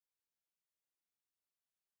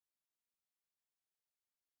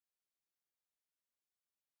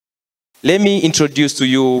Let me introduce to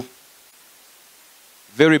you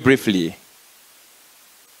very briefly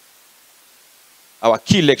our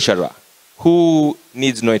key lecturer, who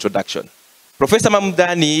needs no introduction. Professor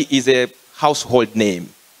Mamdani is a household name,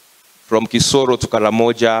 from Kisoro to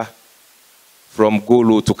Karamoja, from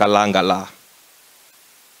Gulu to Kalangala.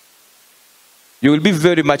 You will be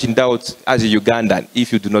very much in doubt as a Ugandan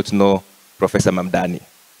if you do not know Professor Mamdani.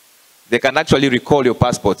 They can actually recall your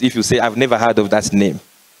passport if you say, I've never heard of that name.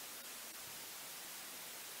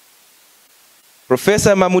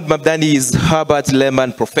 Professor Mahmood Mamdani is Herbert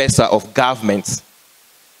Lehman Professor of Government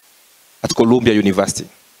at Columbia University.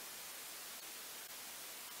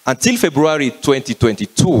 Until February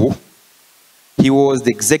 2022, he was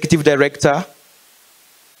the Executive Director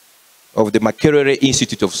of the Makerere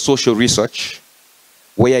Institute of Social Research,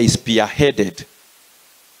 where he spearheaded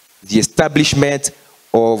the establishment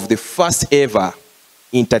of the first ever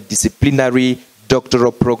interdisciplinary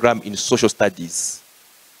doctoral program in social studies,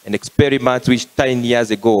 an experiment which 10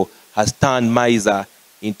 years ago has turned MISA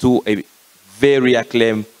into a very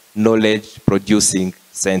acclaimed knowledge-producing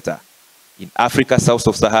center in Africa, south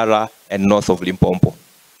of Sahara, and north of Limpopo.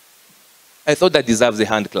 I thought that deserves a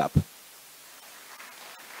hand clap.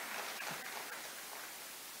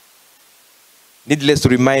 Needless to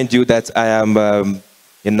remind you that I am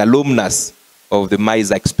an alumnus of the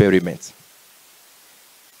MISA experiment.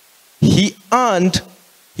 He earned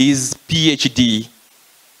his PhD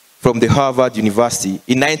from the Harvard University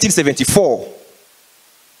in 1974,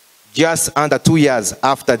 just under 2 years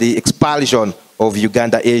after the expulsion of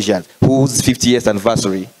Uganda Asians, whose 50th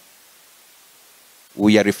anniversary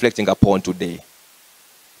we are reflecting upon today.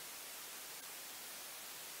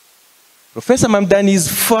 Professor Mamdani's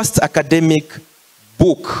first academic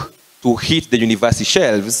book to hit the university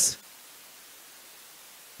shelves,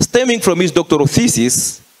 stemming from his doctoral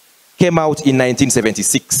thesis, came out in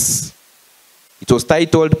 1976. It was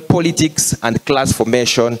titled Politics and Class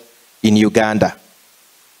Formation in Uganda.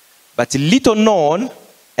 But little known,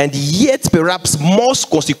 and yet perhaps most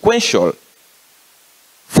consequential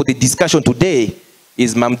for the discussion today,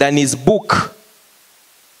 is Mamdani's book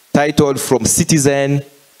titled From Citizen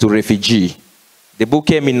to Refugee. The book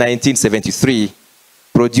came in 1973,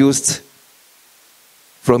 produced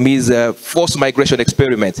from his forced migration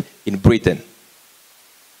experiment in Britain.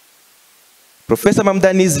 Professor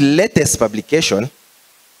Mamdani's latest publication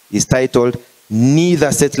is titled Neither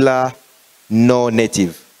Settler Nor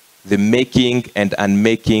Native, The Making and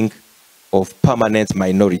Unmaking of Permanent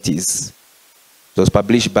Minorities. It was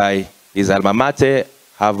published by his alma mater,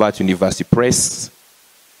 Harvard University Press,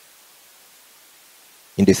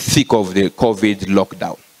 in the thick of the COVID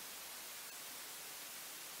lockdown.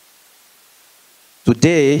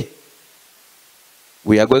 Today,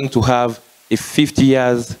 we are going to have a 50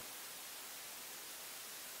 years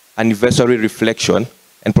anniversary reflection,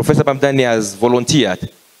 and Professor Mamdani has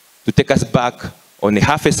volunteered to take us back on a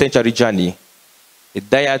half-a-century journey, a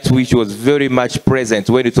diet which was very much present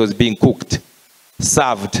when it was being cooked,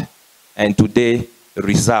 served, and today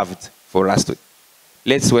reserved for us to.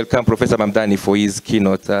 Let's welcome Professor Mamdani for his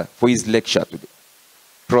keynote, for his lecture today.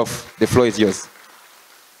 Prof, the floor is yours.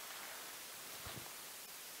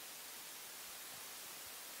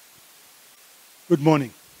 Good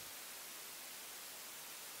morning.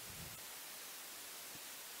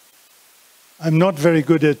 I'm not very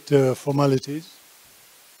good at formalities.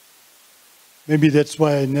 Maybe that's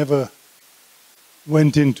why I never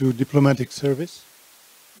went into diplomatic service.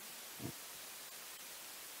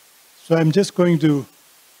 So I'm just going to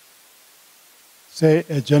say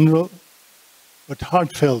a general but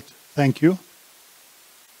heartfelt thank you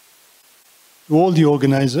to all the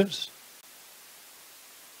organizers.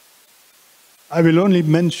 I will only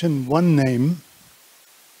mention one name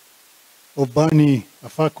of Barney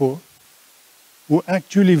Afako, who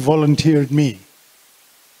actually volunteered me.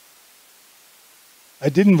 I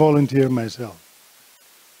didn't volunteer myself.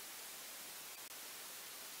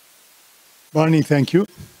 Barney, thank you.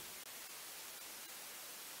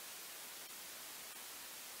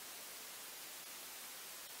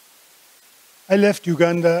 I left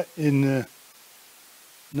Uganda in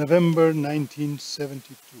November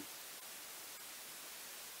 1972.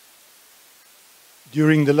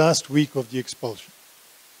 During the last week of the expulsion,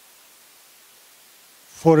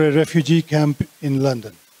 for a refugee camp in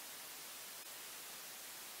London.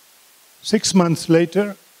 6 months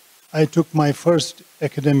later, I took my first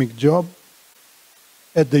academic job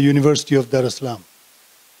at the University of Dar es Salaam.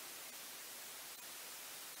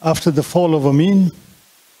 After the fall of Amin,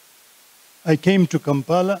 I came to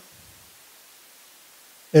Kampala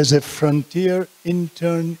as a frontier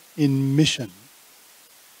intern in mission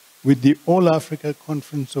with the All Africa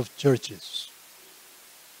Conference of Churches,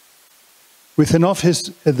 with an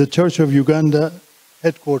office at the Church of Uganda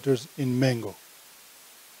headquarters in Mengo.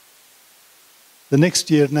 The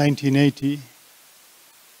next year, 1980,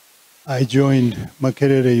 I joined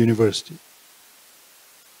Makerere University.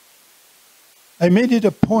 I made it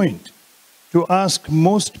a point to ask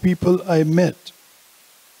most people I met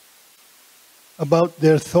about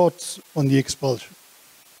their thoughts on the expulsion.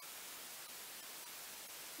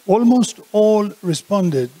 Almost all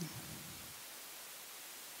responded,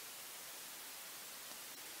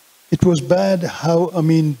 "It was bad how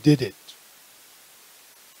Amin did it."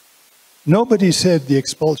 Nobody said the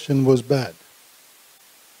expulsion was bad.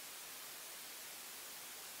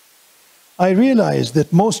 I realized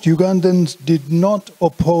that most Ugandans did not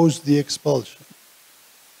oppose the expulsion.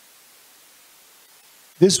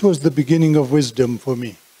 This was the beginning of wisdom for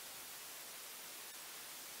me.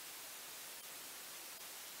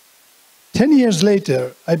 10 years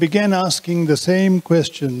later, I began asking the same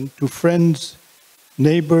question to friends,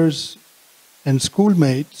 neighbors, and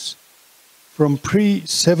schoolmates from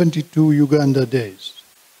pre-72 Uganda days.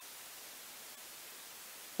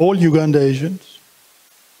 All Uganda Asians,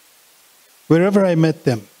 wherever I met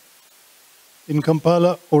them, in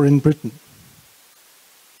Kampala or in Britain.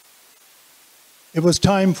 It was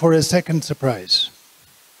time for a second surprise.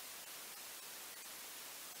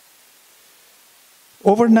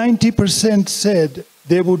 Over 90% said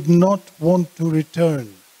they would not want to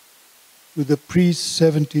return to the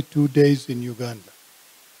pre-72 days in Uganda.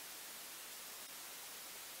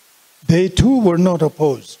 They too were not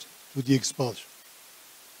opposed to the expulsion.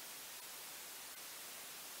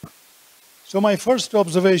 So my first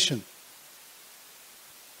observation,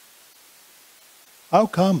 how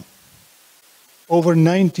come over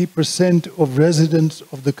 90% of residents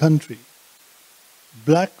of the country,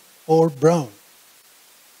 black or brown,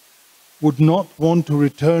 would not want to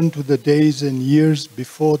return to the days and years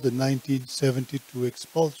before the 1972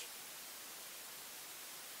 expulsion?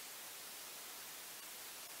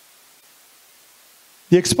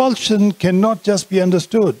 The expulsion cannot just be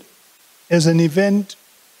understood as an event,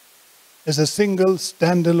 as a single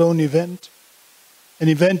standalone event, an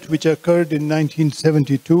event which occurred in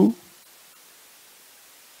 1972.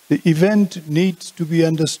 The event needs to be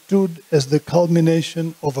understood as the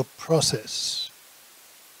culmination of a process.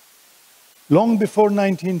 Long before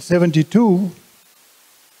 1972,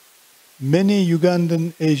 many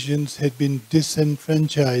Ugandan Asians had been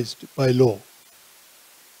disenfranchised by law.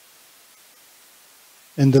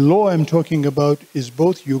 And the law I'm talking about is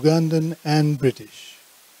both Ugandan and British.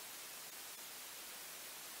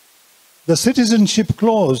 The citizenship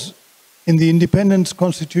clause in the Independence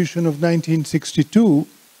Constitution of 1962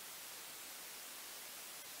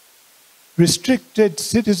 restricted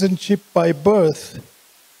citizenship by birth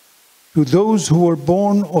to those who were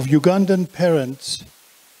born of Ugandan parents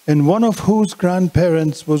and one of whose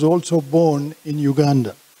grandparents was also born in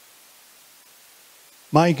Uganda.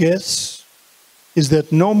 My guess is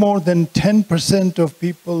that no more than 10% of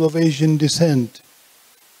people of Asian descent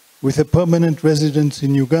with a permanent residence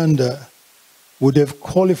in Uganda would have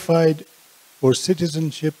qualified for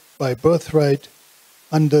citizenship by birthright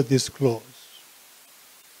under this clause.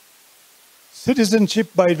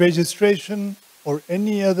 Citizenship by registration or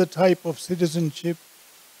any other type of citizenship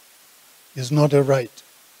is not a right.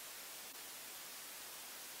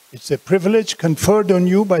 It's a privilege conferred on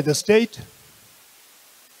you by the state.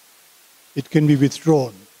 It can be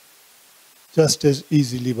withdrawn just as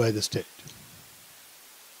easily by the state.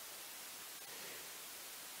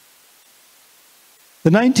 The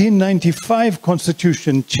 1995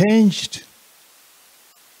 Constitution changed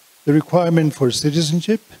the requirement for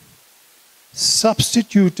citizenship,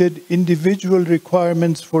 substituted individual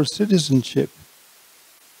requirements for citizenship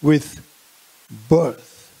with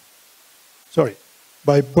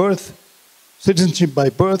citizenship by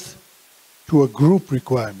birth to a group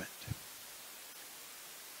requirement.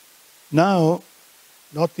 Now,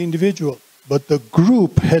 not the individual, but the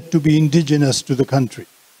group had to be indigenous to the country.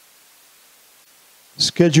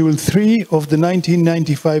 Schedule 3 of the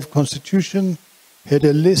 1995 Constitution had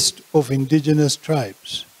a list of indigenous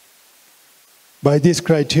tribes. By this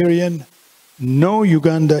criterion, no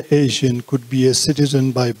Uganda Asian could be a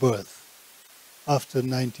citizen by birth after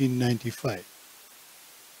 1995.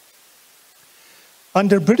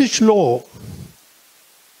 Under British law,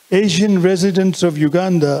 Asian residents of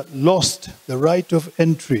Uganda lost the right of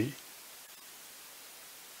entry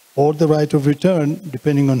or the right of return,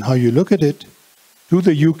 depending on how you look at it, to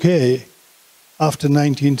the UK after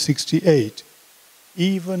 1968,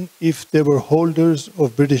 even if they were holders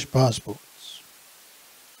of British passports.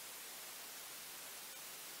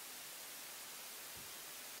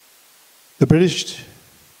 The British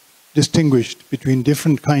distinguished between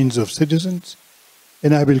different kinds of citizens,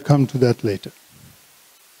 and I will come to that later.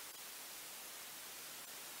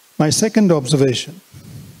 My second observation: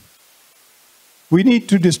 we need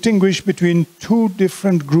to distinguish between two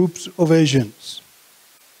different groups of Asians,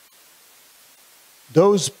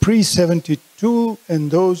 those pre-72 and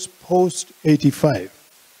those post-85.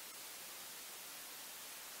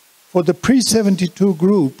 For the pre-72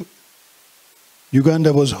 group,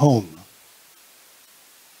 Uganda was home.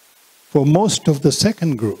 For most of the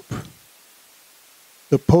second group,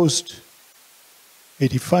 the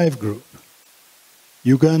post-85 group,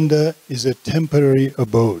 Uganda is a temporary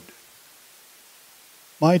abode.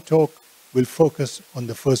 My talk will focus on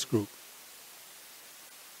the first group.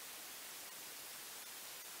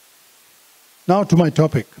 Now to my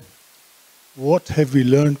topic. What have we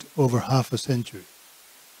learned over half a century?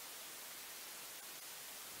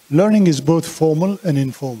 Learning is both formal and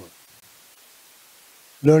informal.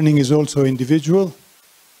 Learning is also individual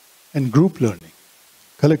and group learning,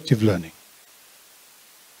 collective learning.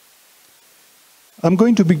 I'm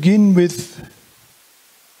going to begin with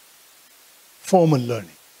formal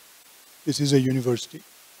learning. This is a university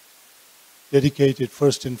dedicated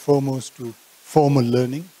first and foremost to formal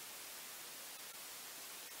learning.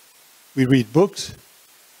 We read books,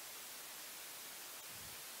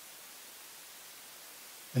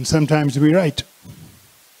 and sometimes we write.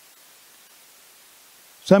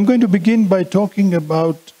 So I'm going to begin by talking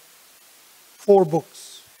about 4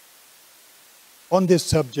 books on this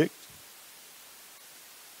subject,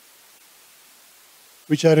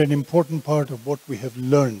 which are an important part of what we have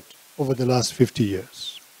learned over the last 50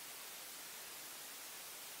 years.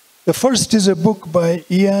 The first is a book by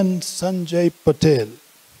Ian Sanjay Patel.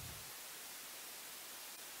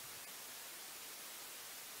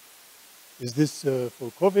 Is this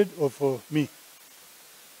for COVID or for me?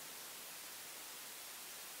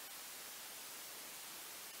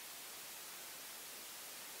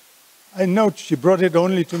 I note she brought it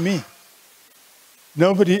only to me.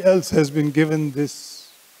 Nobody else has been given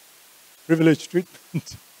this privileged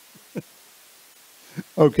treatment.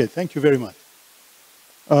 Okay, thank you very much.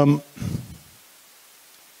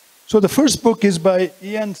 So the first book is by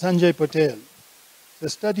Ian Sanjay Patel, The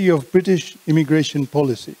Study of British Immigration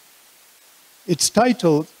Policy. It's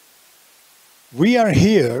titled, "We Are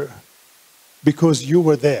Here Because You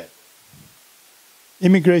Were There.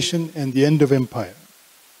 Immigration and the End of Empire."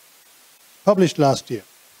 Published last year.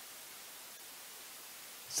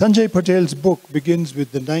 Sanjay Patel's book begins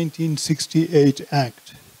with the 1968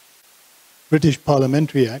 Act, British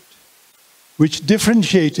Parliamentary Act, which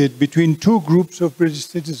differentiated between 2 groups of British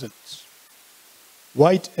citizens,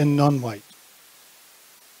 white and non-white,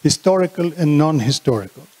 historical and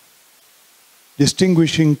non-historical,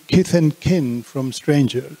 distinguishing kith and kin from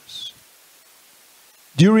strangers.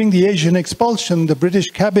 During the Asian expulsion, the British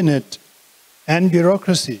cabinet and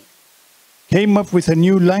bureaucracy came up with a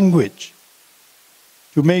new language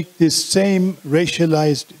to make this same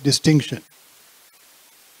racialized distinction.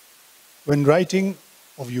 When writing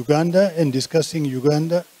of Uganda and discussing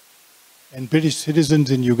Uganda and British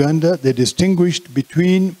citizens in Uganda, they distinguished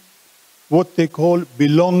between what they call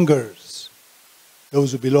belongers,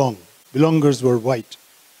 those who belong. Belongers were white.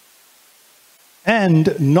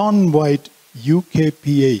 And non-white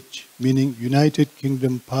UKPH, meaning United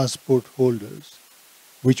Kingdom passport holders,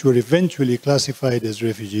 which were eventually classified as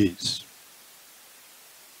refugees.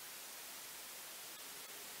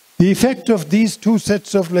 The effect of these 2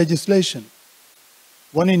 sets of legislation,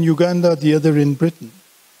 one in Uganda, the other in Britain,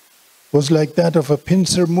 was like that of a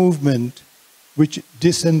pincer movement which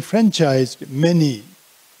disenfranchised many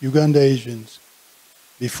Uganda Asians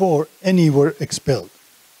before any were expelled.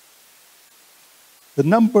 The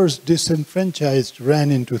numbers disenfranchised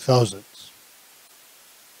ran into thousands.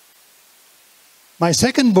 My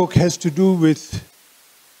second book has to do with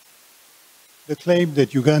the claim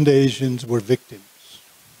that Uganda Asians were victims.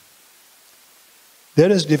 There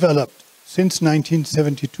has developed, since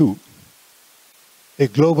 1972, a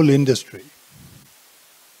global industry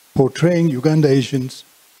portraying Uganda Asians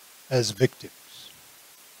as victims.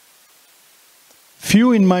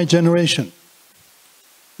 Few in my generation,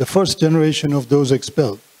 the first generation of those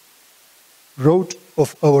expelled, wrote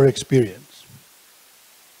of our experience.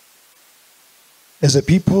 As a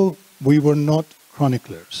people, we were not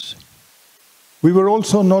chroniclers. We were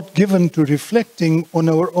also not given to reflecting on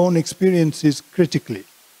our own experiences critically.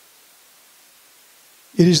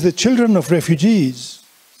 It is the children of refugees,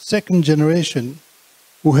 second generation,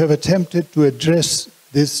 who have attempted to address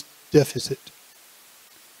this deficit.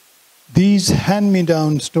 These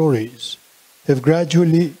hand-me-down stories have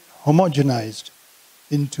gradually homogenized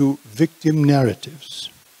into victim narratives.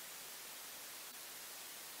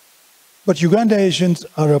 But Uganda Asians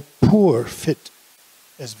are a poor fit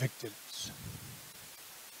as victims.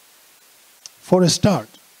 For a start,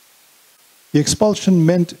 the expulsion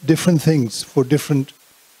meant different things for different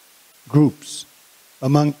groups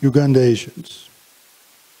among Uganda Asians.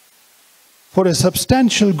 For a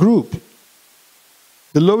substantial group,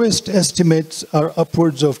 the lowest estimates are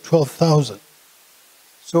upwards of 12,000.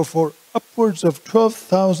 So for upwards of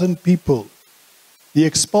 12,000 people, the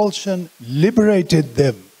expulsion liberated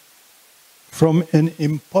them from an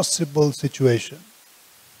impossible situation.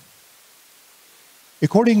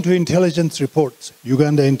 According to intelligence reports,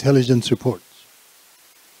 Uganda intelligence reports,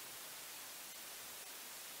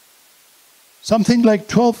 something like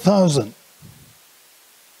 12,000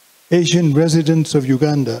 Asian residents of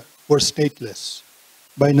Uganda were stateless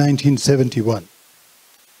by 1971.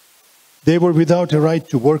 They were without a right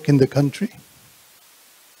to work in the country.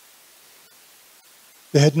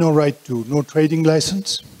 They had no right to no trading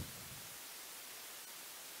license.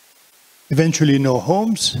 Eventually no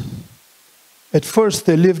homes. At first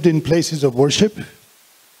they lived in places of worship,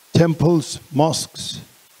 temples, mosques,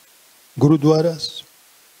 gurudwaras.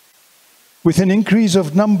 With an increase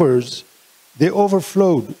of numbers, they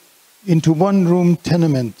overflowed into one-room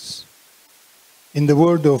tenements. In the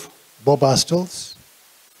word of Bob Astles,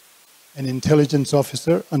 an intelligence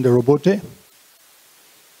officer under Obote,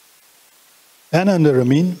 and under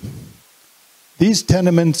Amin, these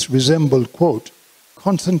tenements resemble, quote,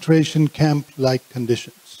 concentration camp-like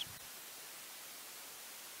conditions.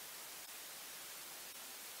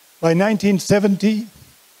 By 1970,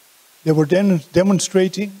 they were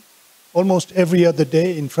demonstrating almost every other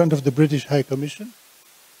day in front of the British High Commission.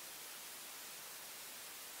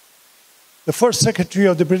 The first secretary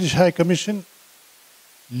of the British High Commission,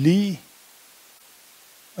 Lee,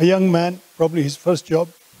 a young man, probably his first job,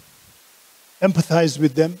 empathized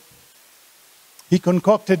with them. He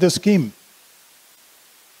concocted a scheme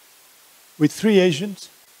with 3 Asians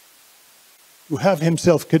to have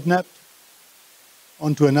himself kidnapped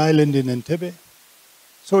onto an island in Entebbe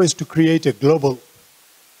so as to create a global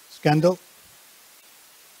scandal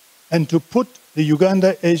and to put the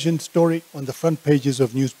Uganda Asian story on the front pages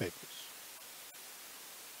of newspapers.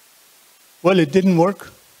 Well, it didn't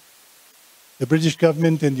work. The British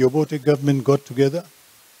government and the Obote government got together,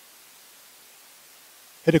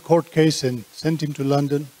 had a court case and sent him to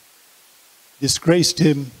London, disgraced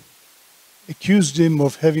him, accused him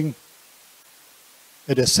of having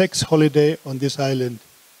had a sex holiday on this island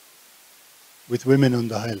with women on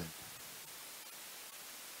the island.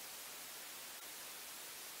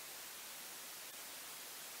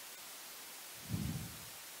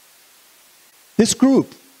 This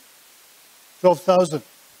group, 12,000,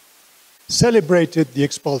 celebrated the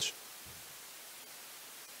expulsion.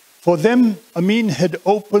 For them, Amin had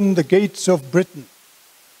opened the gates of Britain.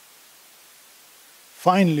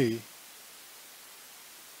 Finally,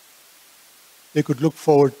 they could look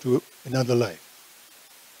forward to another life.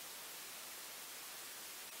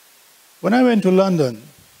 When I went to London,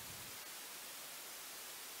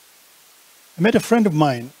 I met a friend of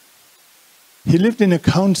mine. He lived in a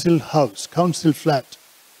council house, council flat,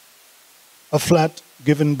 a flat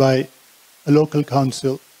given by a local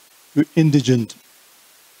council to indigent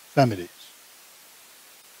families.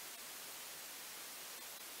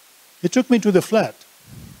 He took me to the flat,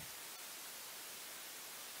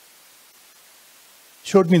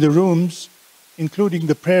 showed me the rooms, including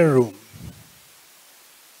the prayer room.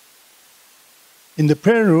 In the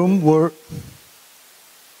prayer room were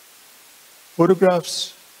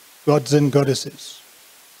photographs, gods and goddesses.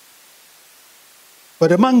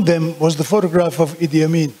 But among them was the photograph of Idi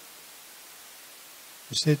Amin.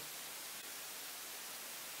 He said,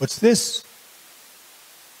 "What's this?"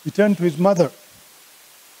 He turned to his mother.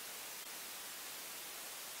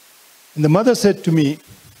 And the mother said to me,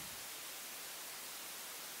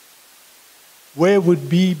 "Where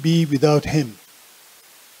would we be without him?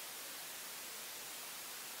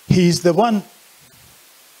 He is the one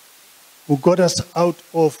who got us out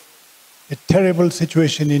of a terrible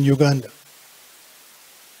situation in Uganda.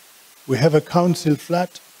 We have a council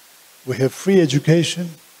flat, we have free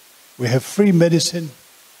education, we have free medicine,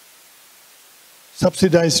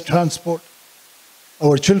 subsidized transport,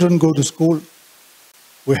 our children go to school,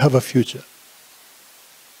 we have a future.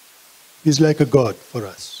 He's like a god for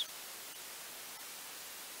us."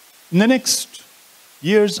 In the next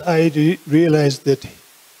years, I realized that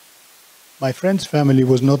my friend's family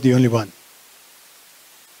was not the only one.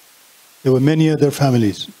 There were many other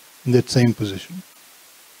families in that same position.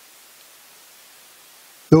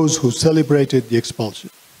 Those who celebrated the expulsion.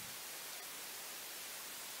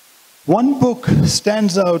 One book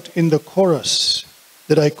stands out in the chorus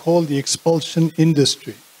that I call the expulsion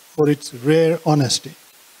industry for its rare honesty.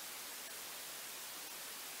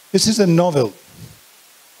 This is a novel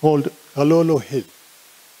called Kalolo Hill.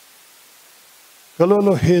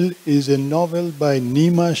 Kalolo Hill is a novel by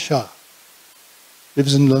Nima Shah,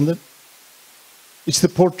 lives in London. It's the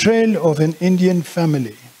portrayal of an Indian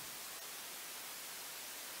family.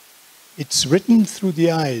 It's written through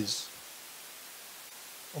the eyes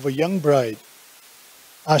of a young bride,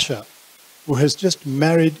 Asha, who has just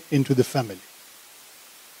married into the family.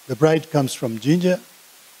 The bride comes from Jinja.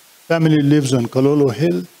 Family lives on Kalolo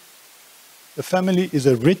Hill. The family is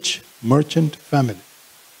a rich merchant family.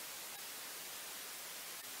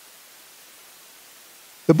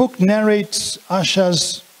 The book narrates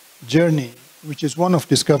Asha's journey, which is one of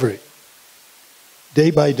discovery.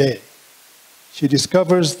 Day by day, she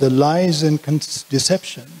discovers the lies and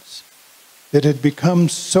deceptions that had become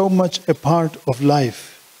so much a part of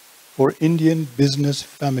life for Indian business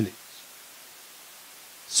families.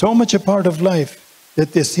 So much a part of life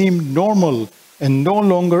that they seem normal and no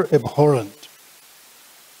longer abhorrent.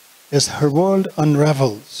 As her world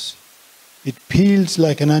unravels, it peels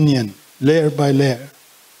like an onion, layer by layer,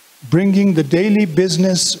 bringing the daily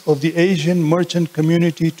business of the Asian merchant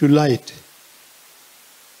community to light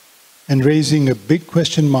and raising a big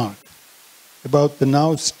question mark about the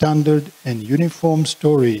now standard and uniform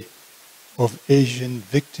story of Asian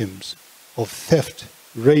victims of theft,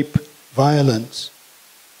 rape, violence,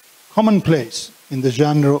 commonplace in the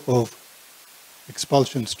genre of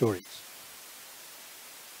expulsion stories.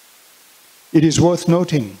 It is worth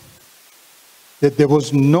noting that there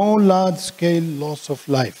was no large-scale loss of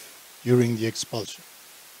life during the expulsion.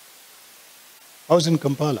 I was in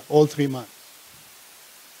Kampala all 3 months.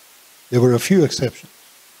 There were a few exceptions,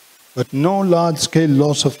 but no large-scale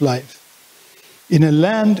loss of life. In a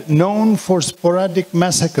land known for sporadic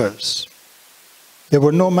massacres, there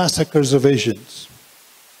were no massacres of Asians.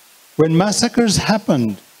 When massacres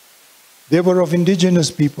happened, they were of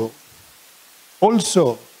indigenous people.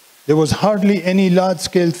 Also, there was hardly any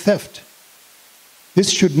large-scale theft. This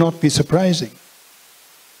should not be surprising,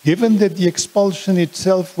 given that the expulsion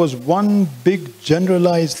itself was one big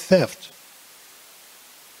generalized theft.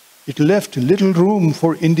 It left little room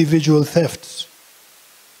for individual thefts.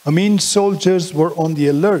 Amin's soldiers were on the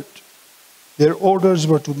alert. Their orders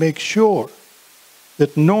were to make sure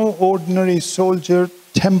that no ordinary soldier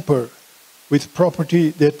tamper with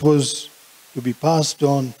property that was to be passed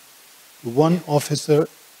on to one officer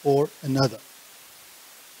or another.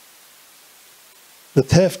 The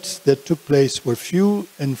thefts that took place were few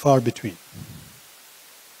and far between.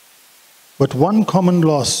 But one common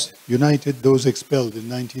loss united those expelled in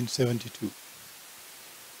 1972.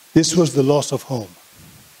 This was the loss of home.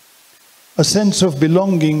 A sense of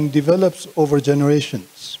belonging develops over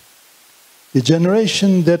generations. The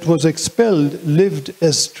generation that was expelled lived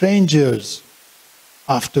as strangers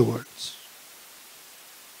afterwards.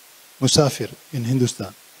 Musafir in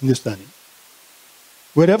Hindustani.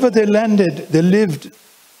 Wherever they landed, they lived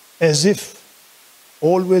as if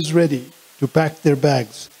always ready to pack their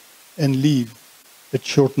bags and leave at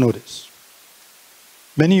short notice.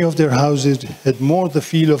 Many of their houses had more the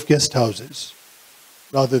feel of guest houses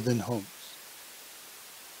rather than homes.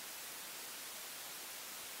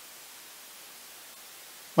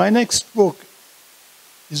 My next book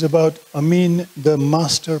is about Amin, the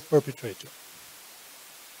master perpetrator.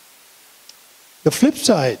 The flip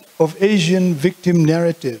side of Asian victim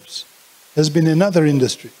narratives has been another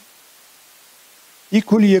industry,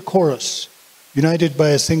 equally a chorus, united by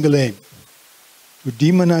a single aim, to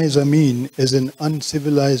demonize Amin as an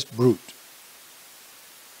uncivilized brute.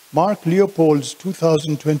 Mark Leopold's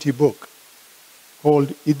 2020 book, called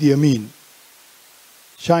Idi Amin,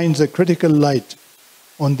 shines a critical light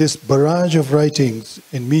on this barrage of writings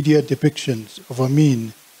and media depictions of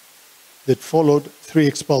Amin that followed 3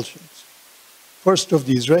 expulsions. First of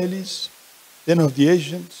the Israelis, then of the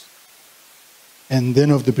Asians, and then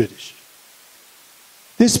of the British.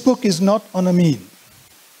 This book is not on Amin,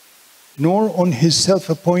 nor on his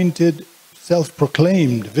self-appointed,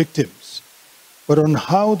 self-proclaimed victims, but on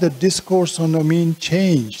how the discourse on Amin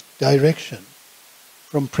changed direction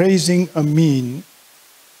from praising Amin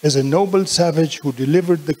as a noble savage who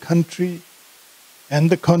delivered the country and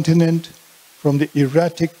the continent from the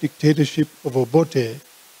erratic dictatorship of Obote,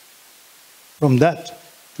 from that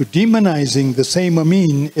to demonizing the same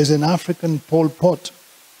Amin as an African Pol Pot,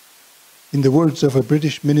 in the words of a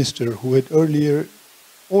British minister who had earlier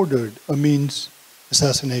ordered Amin's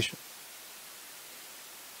assassination.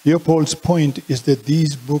 Leopold's point is that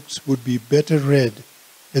these books would be better read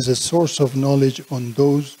as a source of knowledge on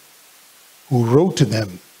those who wrote to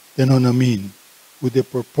them than on Amin, who they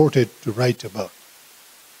purported to write about.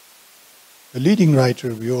 The leading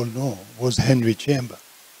writer, we all know, was Henry Chamber.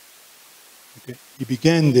 Okay? He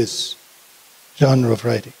began this genre of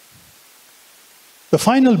writing. The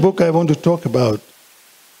final book I want to talk about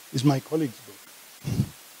is my colleague's book,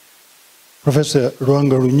 Professor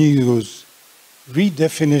Rwangarunyigo's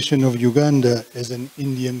redefinition of Uganda as an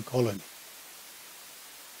Indian colony.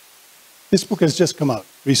 This book has just come out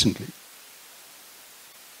recently.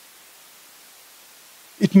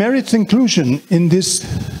 It merits inclusion in this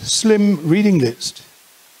slim reading list.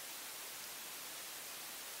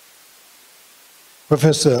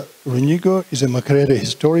 Professor Runyigo is a Makerere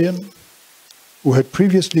historian who had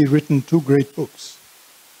previously written two great books,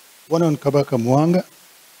 one on Kabaka Mwanga,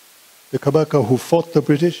 the Kabaka who fought the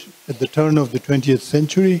British at the turn of the 20th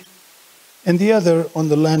century, and the other on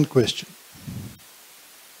the land question,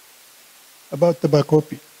 about the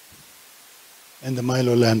Bakopi and the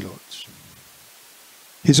Milo landlords.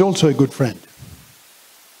 He's also a good friend.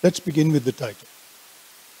 Let's begin with the title,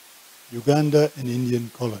 Uganda, an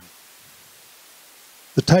Indian Colony.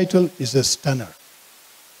 The title is a stunner.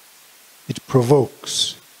 It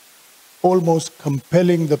provokes, almost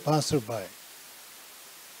compelling the passerby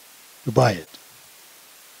to buy it.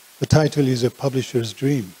 The title is a publisher's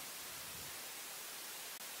dream.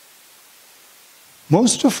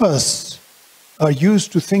 Most of us are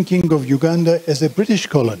used to thinking of Uganda as a British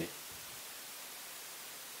colony.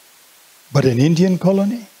 But an Indian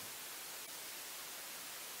colony?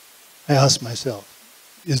 I ask myself,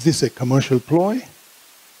 is this a commercial ploy?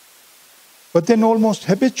 But then almost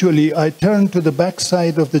habitually, I turn to the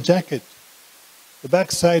backside of the jacket. The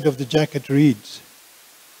backside of the jacket reads,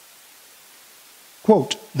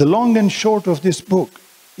 quote, "The long and short of this book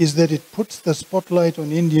is that it puts the spotlight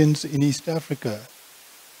on Indians in East Africa,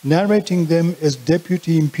 narrating them as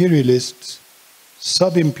deputy imperialists,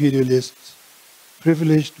 sub-imperialists,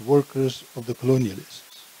 privileged workers of the colonialists."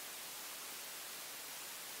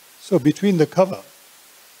 So between the cover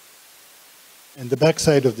and the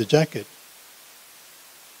backside of the jacket,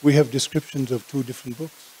 we have descriptions of two different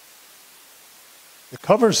books. The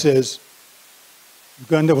cover says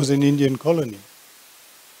Uganda was an Indian colony.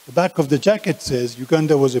 The back of the jacket says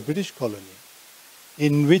Uganda was a British colony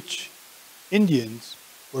in which Indians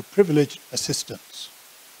were privileged assistants,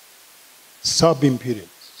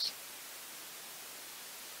 sub-imperialists.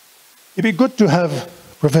 It'd be good to have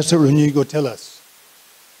Professor Runyigo tell us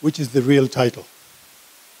which is the real title,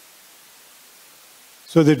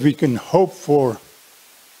 so that we can hope for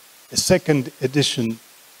a second edition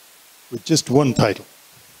with just one title.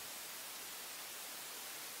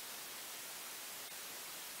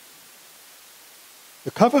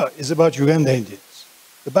 The cover is about Uganda Indians.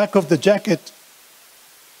 The back of the jacket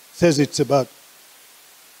says it's about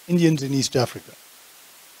Indians in East Africa.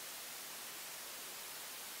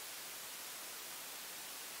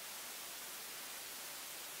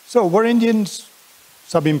 So were Indians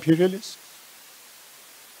sub-imperialists?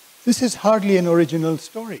 This is hardly an original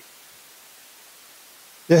story.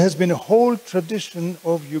 There has been a whole tradition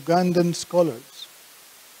of Ugandan scholars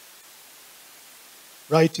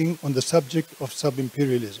writing on the subject of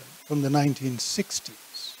sub-imperialism from the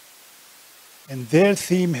 1960s. And their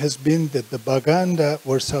theme has been that the Baganda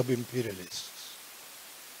were sub-imperialists.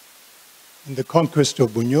 In the conquest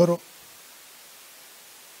of Bunyoro,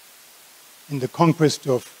 in the conquest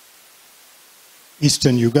of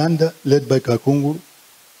eastern Uganda, led by Kakunguru,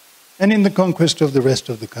 and in the conquest of the rest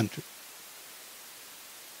of the country.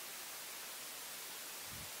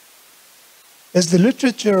 As the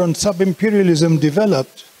literature on sub-imperialism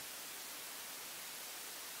developed,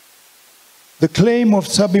 the claim of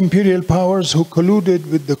sub-imperial powers who colluded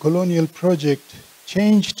with the colonial project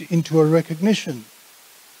changed into a recognition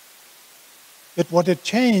that what had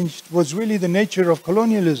changed was really the nature of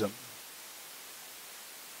colonialism.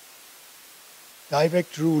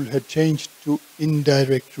 Direct rule had changed to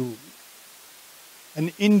indirect rule.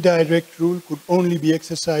 And indirect rule could only be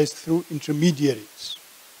exercised through intermediaries.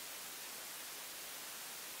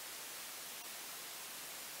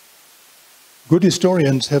 Good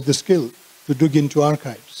historians have the skill to dig into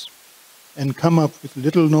archives and come up with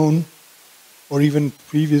little known or even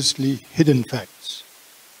previously hidden facts.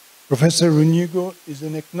 Professor Runyigo is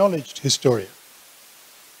an acknowledged historian.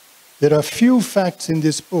 There are few facts in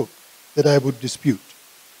this book that I would dispute.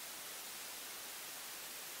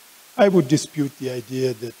 I would dispute the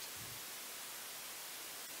idea that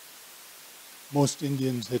most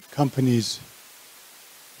Indians had companies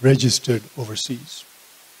registered overseas.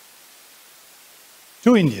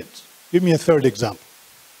 2 Indians. Give me a third example.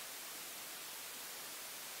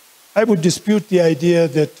 I would dispute the idea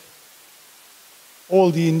that all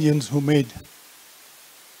the Indians who made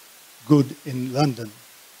good in London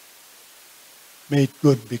made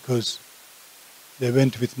good because they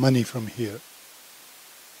went with money from here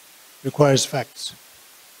requires facts.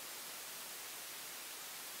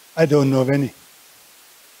 I don't know of any.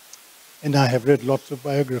 And I have read lots of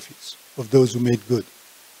biographies of those who made good.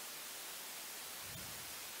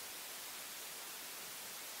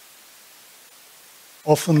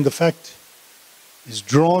 Often the fact is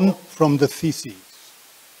drawn from the thesis,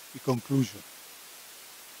 the conclusion.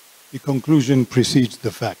 The conclusion precedes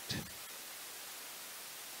the fact.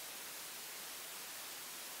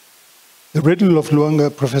 The riddle of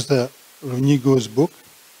Luanga, Professor Runyigo's book,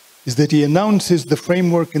 is that he announces the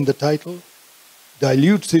framework in the title,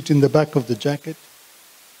 dilutes it in the back of the jacket,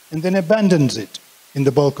 and then abandons it in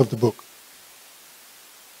the bulk of the book.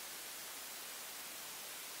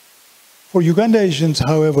 For Uganda Asians,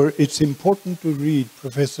 however, it's important to read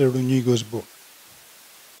Professor Runyigo's book,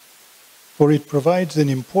 for it provides an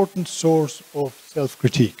important source of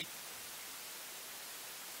self-critique.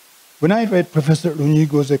 When I read Professor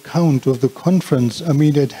Runyigo's account of the conference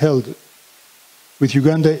Amin had held with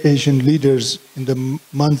Uganda Asian leaders in the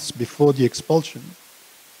months before the expulsion,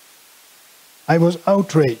 I was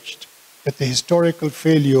outraged at the historical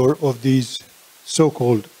failure of these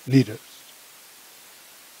so-called leaders.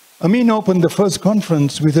 Amin opened the first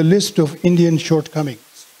conference with a list of Indian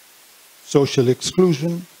shortcomings: social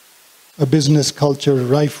exclusion, a business culture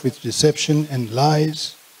rife with deception and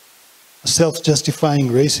lies, a self-justifying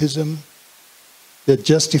racism that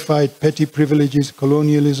justified petty privileges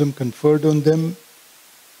colonialism conferred on them,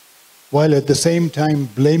 while at the same time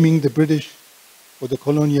blaming the British for the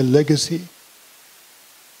colonial legacy,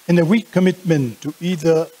 and a weak commitment to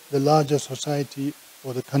either the larger society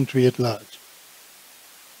or the country at large.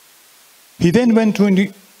 He then went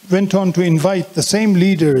on to invite the same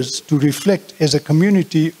leaders to reflect as a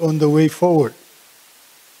community on the way forward,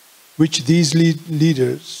 which these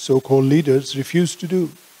leaders, so-called leaders, refused to do,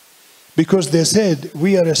 because they said,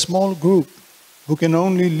 we are a small group who can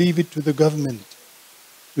only leave it to the government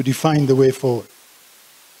to define the way forward.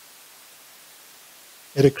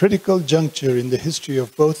 At a critical juncture in the history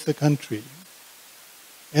of both the country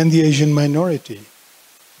and the Asian minority,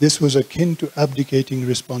 this was akin to abdicating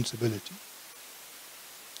responsibility.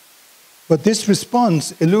 But this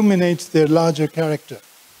response illuminates their larger character.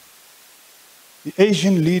 The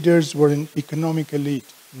Asian leaders were an economic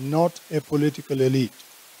elite, not a political elite.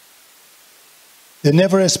 They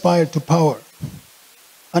never aspired to power,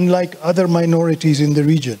 unlike other minorities in the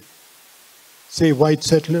region, say white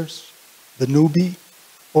settlers, the Nubi,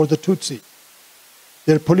 or the Tutsi.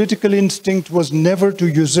 Their political instinct was never to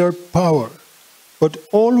usurp power, but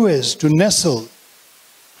always to nestle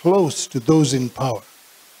close to those in power,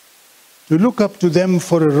 to look up to them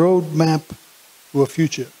for a roadmap to a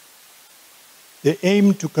future. They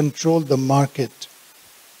aim to control the market,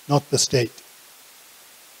 not the state.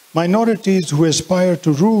 Minorities who aspire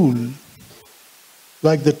to rule,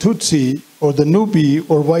 like the Tutsi or the Nubi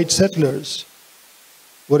or white settlers,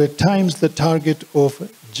 were at times the target of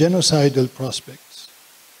genocidal prospects,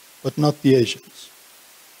 but not the Asians.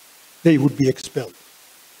 They would be expelled,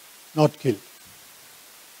 not killed.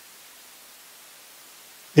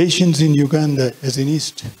 Asians in Uganda, as in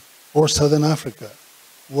East or Southern Africa,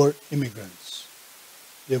 were immigrants.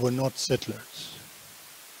 They were not settlers.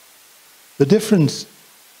 The difference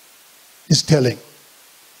is telling.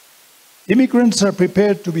 Immigrants are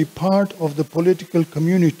prepared to be part of the political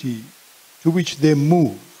community to which they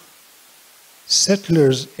move.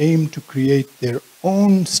 Settlers aim to create their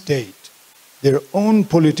own state, their own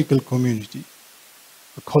political community,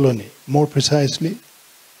 a colony, more precisely,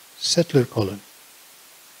 settler colony.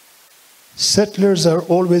 Settlers are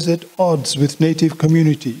always at odds with native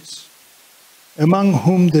communities among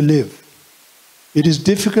whom they live. It is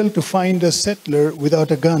difficult to find a settler without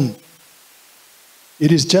a gun.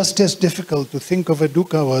 It is just as difficult to think of a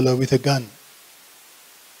dukawala with a gun.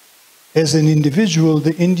 As an individual,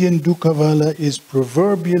 the Indian dukawala is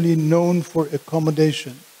proverbially known for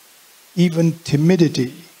accommodation, even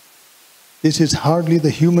timidity. This is hardly the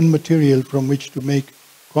human material from which to make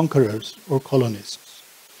conquerors or colonists.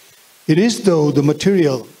 It is, though, the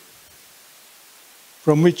material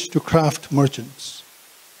from which to craft merchants.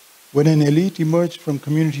 When an elite emerged from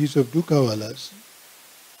communities of dukawalas,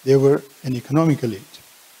 they were an economic elite,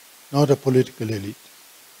 not a political elite.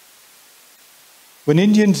 When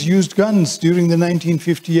Indians used guns during the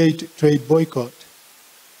 1958 trade boycott,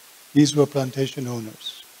 these were plantation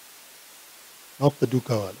owners, not the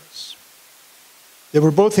dukawalas. They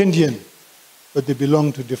were both Indian, but they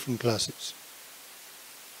belonged to different classes.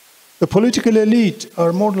 The political elite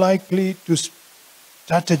are more likely to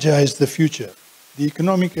strategize the future. The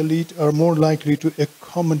economic elite are more likely to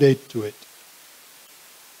accommodate to it.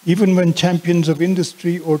 Even when champions of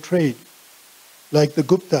industry or trade, like the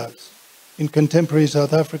Guptas in contemporary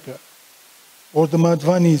South Africa, or the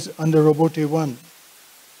Madhvanis under Robote I,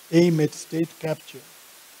 aim at state capture,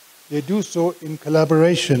 they do so in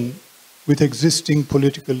collaboration with existing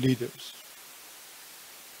political leaders.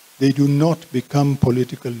 They do not become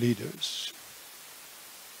political leaders.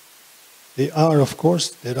 There are, of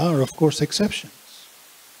course, exceptions,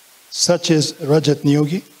 such as Rajat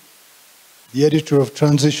Nyogi, the editor of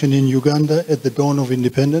Transition in Uganda at the dawn of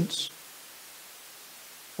independence,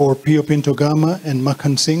 or Pio Pinto Gama and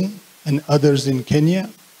Makhan Singh and others in Kenya,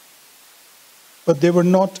 but they were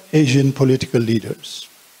not Asian political leaders,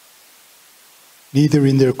 neither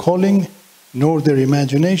in their calling, nor their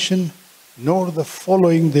imagination, nor the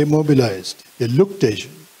following they mobilized. They looked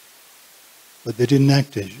Asian, but they didn't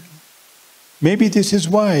act Asian. Maybe this is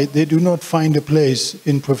why they do not find a place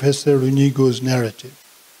in Professor Runigo's narrative,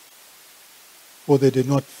 for they did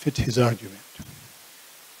not fit his argument.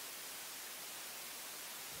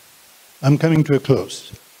 I'm coming to a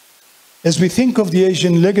close. As we think of the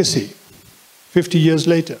Asian legacy 50 years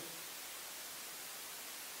later,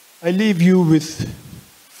 I leave you with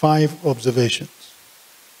 5 observations.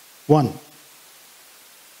 1,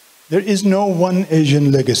 there is no one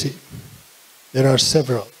Asian legacy. There are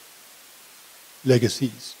several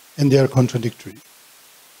legacies, and they are contradictory.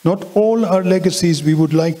 Not all are legacies we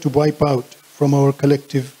would like to wipe out from our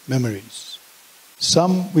collective memories.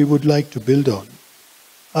 Some we would like to build on,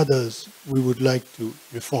 others we would like to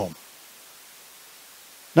reform.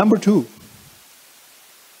 Number 2,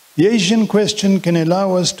 the Asian question can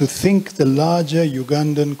allow us to think the larger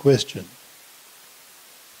Ugandan question.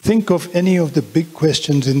 Think of any of the big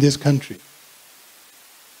questions in this country.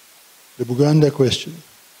 The Buganda question,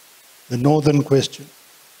 the Northern question,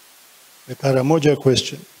 the Karamoja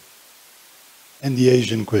question, and the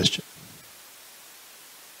Asian question.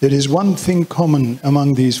 There is one thing common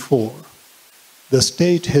among these 4. The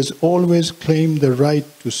state has always claimed the right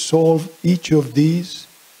to solve each of these,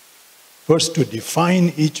 first to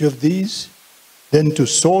define each of these, then to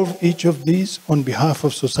solve each of these on behalf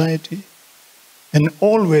of society, and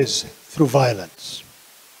always through violence.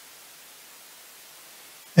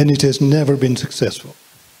 And it has never been successful.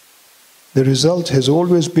 The result has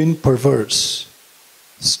always been perverse.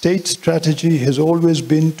 State strategy has always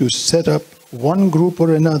been to set up one group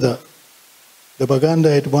or another, the Baganda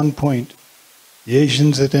at one point, the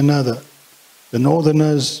Asians at another, the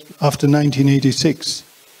Northerners after 1986,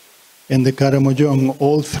 and the Karamojong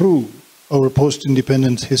all through our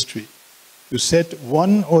post-independence history, to set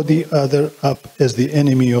one or the other up as the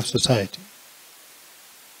enemy of society.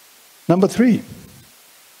 Number 3,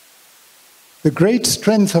 the great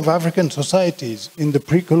strength of African societies in the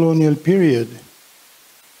pre-colonial period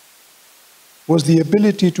was the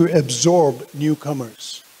ability to absorb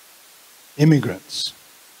newcomers, immigrants.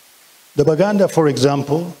 The Baganda, for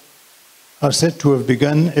example, are said to have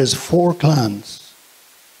begun as 4 clans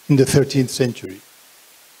in the 13th century.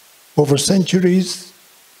 Over centuries,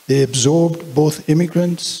 they absorbed both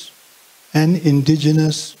immigrants and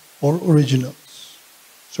indigenous or originals.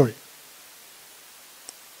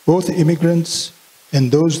 Both immigrants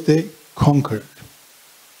and those they conquered.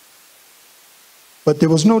 But there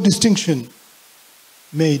was no distinction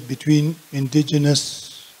made between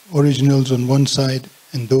indigenous originals on one side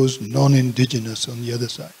and those non-indigenous on the other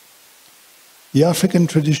side. The African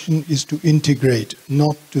tradition is to integrate,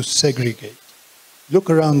 not to segregate. Look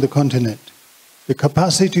around the continent. The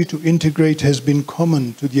capacity to integrate has been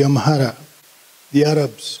common to the Amhara, the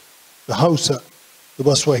Arabs, the Hausa, the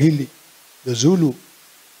Baswahili, the Zulu.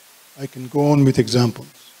 I can go on with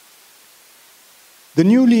examples. The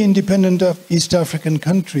newly independent East African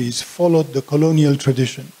countries followed the colonial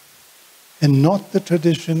tradition and not the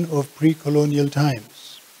tradition of pre-colonial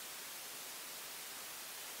times.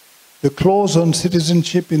 The clause on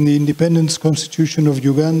citizenship in the Independence Constitution of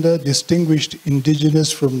Uganda distinguished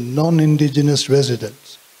indigenous from non-indigenous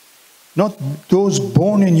residents, not those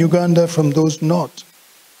born in Uganda from those not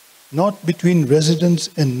between residents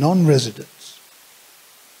and non-residents.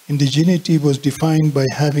 Indigeneity was defined by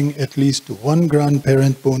having at least one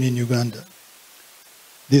grandparent born in Uganda.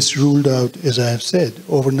 This ruled out, as I have said,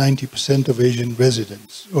 over 90% of Asian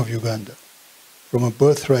residents of Uganda, from a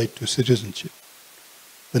birthright to citizenship.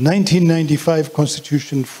 The 1995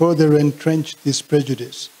 Constitution further entrenched this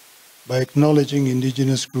prejudice by acknowledging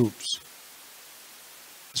indigenous groups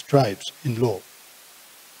as tribes in law.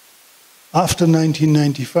 After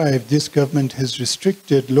 1995, this government has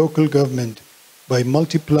restricted local government by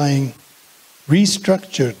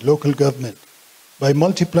restructured local government by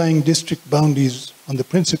multiplying district boundaries on the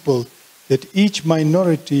principle that each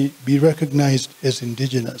minority be recognized as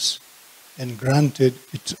indigenous and granted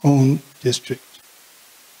its own district.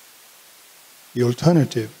 The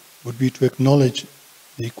alternative would be to acknowledge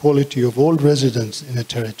the equality of all residents in a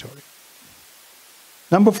territory.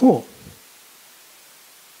 Number 4,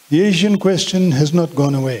 the Asian question has not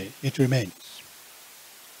gone away, it remains.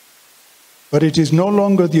 But it is no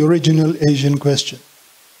longer the original Asian question.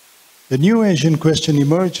 The new Asian question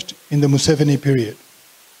emerged in the Museveni period.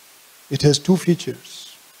 It has 2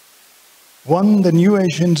 features. One, the new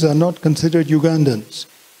Asians are not considered Ugandans,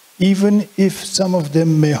 even if some of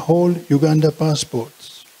them may hold Uganda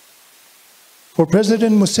passports. For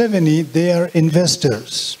President Museveni, they are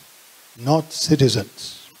investors, not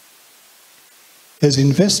citizens. As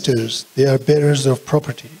investors, they are bearers of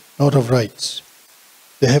property, not of rights.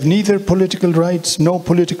 They have neither political rights nor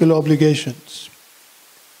political obligations.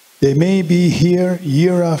 They may be here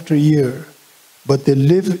year after year, but they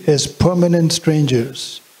live as permanent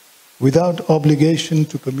strangers without obligation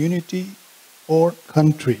to community or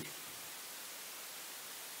country.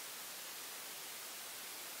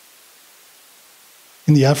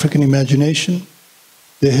 In the African imagination,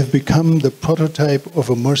 they have become the prototype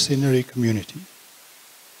of a mercenary community.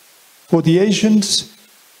 For the Asians,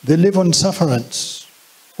 they live on sufferance,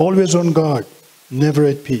 always on guard, never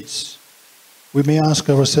at peace. We may ask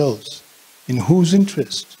ourselves, in whose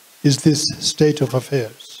interest is this state of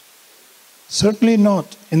affairs? Certainly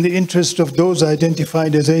not in the interest of those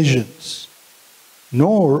identified as Asians,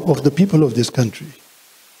 nor of the people of this country.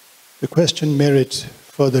 The question merits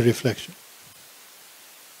further reflection.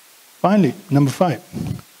 Finally, number 5.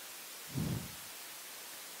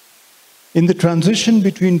 In the transition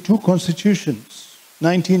between 2 constitutions,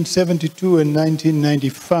 1972 and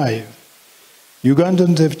 1995,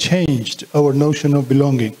 Ugandans have changed our notion of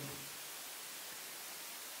belonging.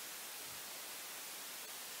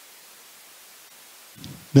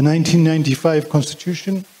 The 1995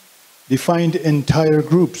 Constitution defined entire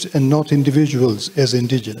groups and not individuals as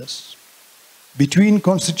indigenous. Between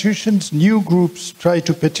constitutions, new groups try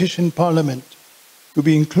to petition Parliament to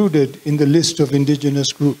be included in the list of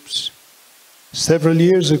indigenous groups. Several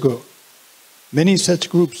years ago, many such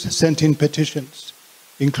groups sent in petitions,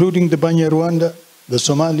 including the Banyarwanda, the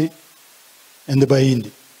Somali, and the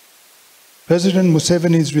Bahindi. President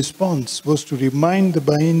Museveni's response was to remind the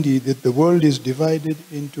Bahindi that the world is divided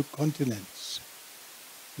into continents.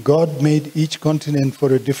 God made each continent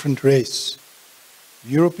for a different race.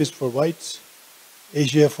 Europe is for whites,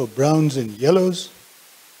 Asia for browns and yellows,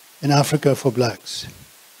 and Africa for blacks.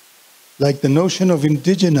 Like the notion of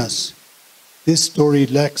indigenous, this story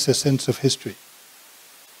lacks a sense of history,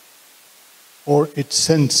 or its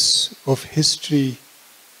sense of history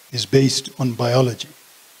is based on biology.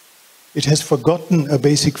 It has forgotten a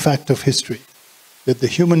basic fact of history, that the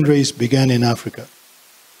human race began in Africa.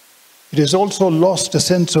 It has also lost a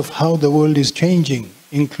sense of how the world is changing,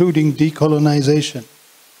 including decolonization.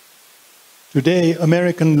 Today,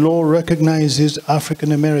 American law recognizes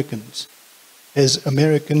African Americans as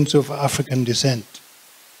Americans of African descent.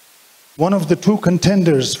 One of the 2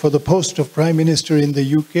 contenders for the post of Prime Minister in the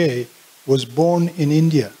UK was born in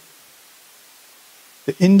India.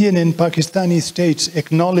 The Indian and Pakistani states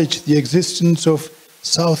acknowledge the existence of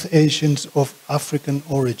South Asians of African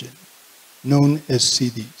origin, known as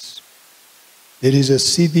Siddhis. There is a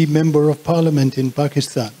Siddhi member of parliament in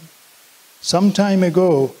Pakistan. Some time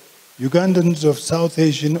ago, Ugandans of South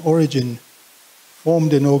Asian origin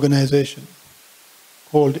formed an organization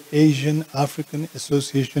called Asian African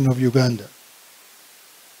Association of Uganda.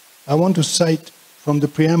 I want to cite from the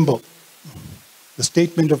preamble the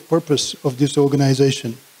statement of purpose of this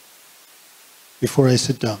organization before I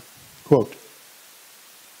sit down. Quote,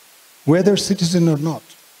 whether citizen or not,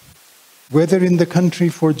 whether in the country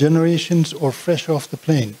for generations or fresh off the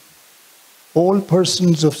plane, all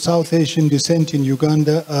persons of South Asian descent in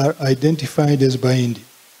Uganda are identified as Bahindi.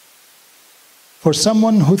 For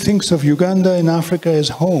someone who thinks of Uganda and Africa as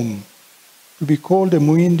home, to be called a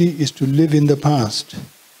Muindi is to live in the past,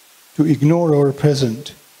 to ignore our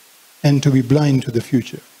present, and to be blind to the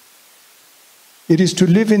future. It is to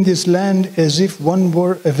live in this land as if one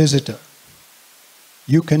were a visitor.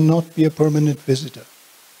 You cannot be a permanent visitor.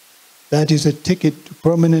 That is a ticket to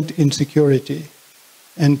permanent insecurity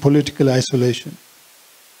and political isolation.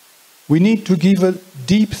 We need to give a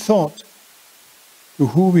deep thought to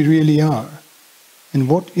who we really are and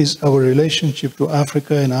what is our relationship to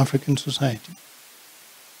Africa and African society.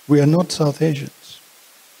 We are not South Asians.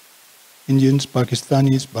 Indians,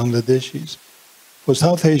 Pakistanis, Bangladeshis, for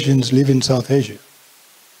South Asians live in South Asia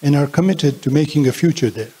and are committed to making a future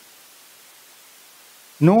there.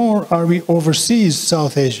 nor are we overseas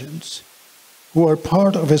South Asians who are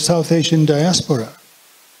part of a South Asian diaspora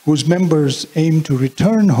whose members aim to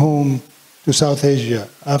return home to South Asia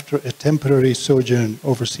after a temporary sojourn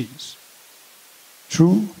overseas.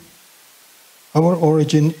 True, our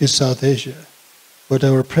origin is South Asia, but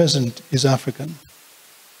our present is African.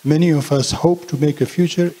 Many of us hope to make a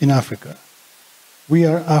future in Africa. We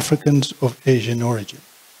are Africans of Asian origin,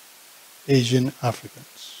 Asian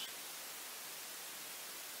Africans.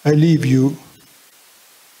 I leave you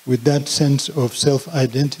with that sense of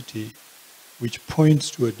self-identity which points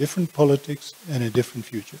to a different politics and a different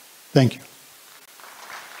future. Thank you.